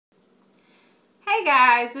Hey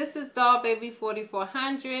guys, this is Doll Baby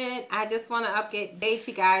 4400. I just want to update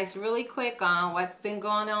you guys really quick on what's been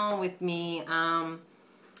going on with me. I'm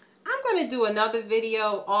going to do another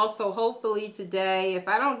video also hopefully today. If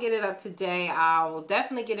I don't get it up today, I will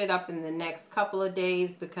definitely get it up in the next couple of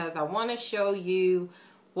days because I want to show you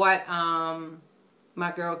what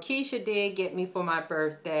my girl Keisha did get me for my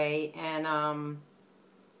birthday, and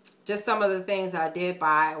just some of the things I did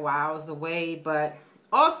buy while I was away, but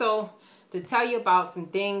also to tell you about some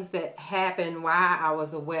things that happened while I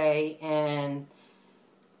was away, and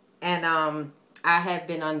I have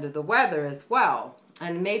been under the weather as well,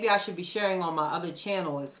 and maybe I should be sharing on my other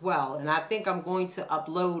channel as well. And I think I'm going to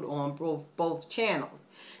upload on both channels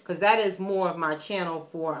because that is more of my channel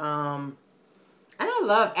for and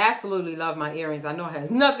I absolutely love my earrings. I know it has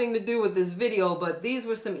nothing to do with this video, but these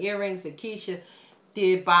were some earrings that Keisha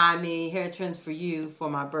did buy me, Hair Trends For You, for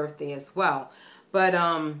my birthday as well. But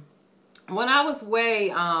when I was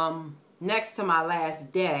away, next to my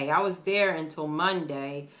last day, I was there until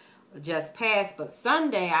Monday just passed, but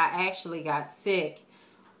Sunday I actually got sick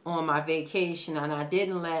on my vacation, and I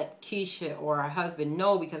didn't let Keisha or her husband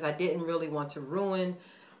know because I didn't really want to ruin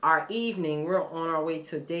our evening. We're on our way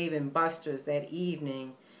to Dave & Buster's that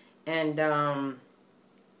evening, and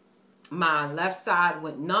my left side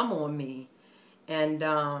went numb on me, and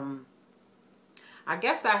I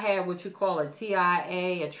guess I had what you call a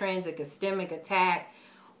TIA, a transient ischemic attack,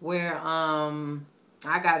 where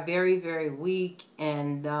I got very, very weak,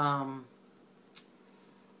 and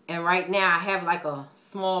right now I have like a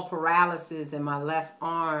small paralysis in my left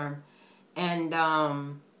arm, and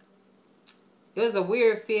it was a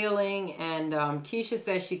weird feeling, and Keisha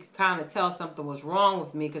said she could kind of tell something was wrong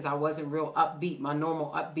with me because I wasn't real upbeat, my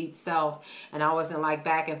normal upbeat self, and I wasn't like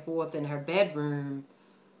back and forth in her bedroom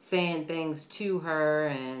saying things to her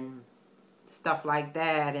and stuff like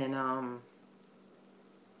that, and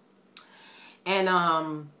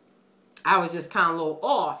I was just kind of a little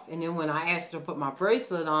off. And then when I asked her to put my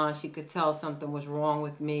bracelet on, she could tell something was wrong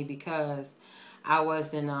with me because I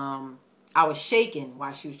wasn't I was shaking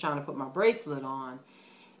while she was trying to put my bracelet on.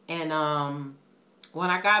 And when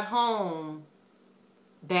I got home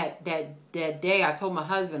that day, I told my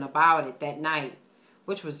husband about it that night,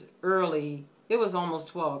 which was early. It was almost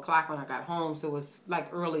 12 o'clock when I got home, so it was like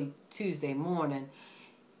early Tuesday morning.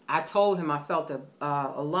 I told him I felt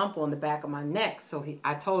a lump on the back of my neck, so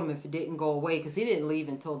I told him if it didn't go away, because he didn't leave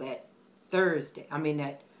until that Thursday,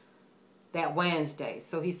 that Wednesday.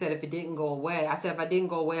 So he said if it didn't go away, I said if I didn't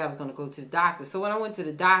go away, I was going to go to the doctor. So when I went to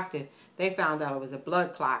the doctor, they found out it was a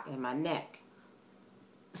blood clot in my neck.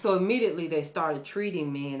 So immediately they started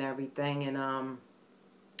treating me and everything, and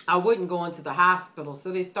I wouldn't go into the hospital,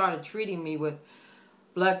 so they started treating me with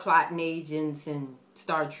blood clotting agents and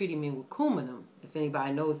started treating me with Coumadin, if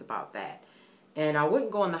anybody knows about that. And I wouldn't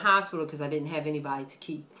go in the hospital because I didn't have anybody to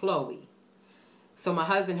keep Chloe. So my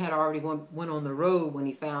husband had already went on the road when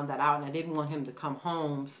he found that out, and I didn't want him to come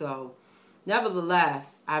home. So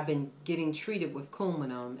nevertheless, I've been getting treated with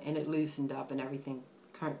Coumadin, and it loosened up and everything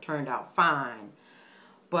turned out fine.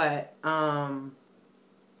 But I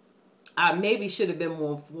maybe should have been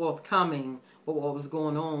more forthcoming with what was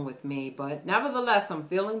going on with me. But nevertheless, I'm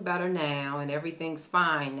feeling better now and everything's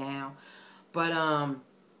fine now. But I'm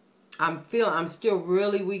still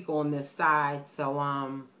really weak on this side. So I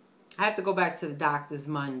have to go back to the doctor's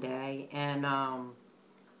Monday, and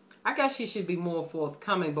I guess she should be more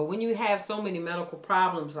forthcoming. But when you have so many medical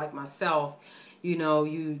problems like myself, you know,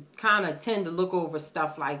 you kind of tend to look over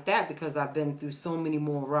stuff like that because I've been through so many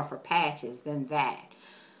more rougher patches than that.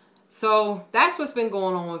 So that's what's been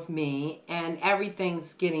going on with me, and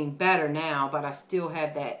everything's getting better now, but I still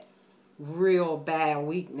have that real bad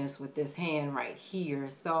weakness with this hand right here.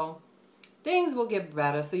 So things will get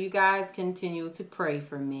better. So you guys continue to pray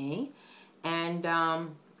for me, and I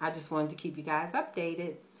just wanted to keep you guys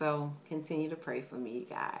updated. So continue to pray for me, you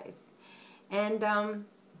guys. And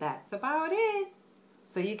that's about it.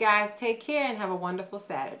 So you guys take care and have a wonderful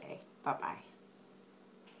Saturday. Bye-bye.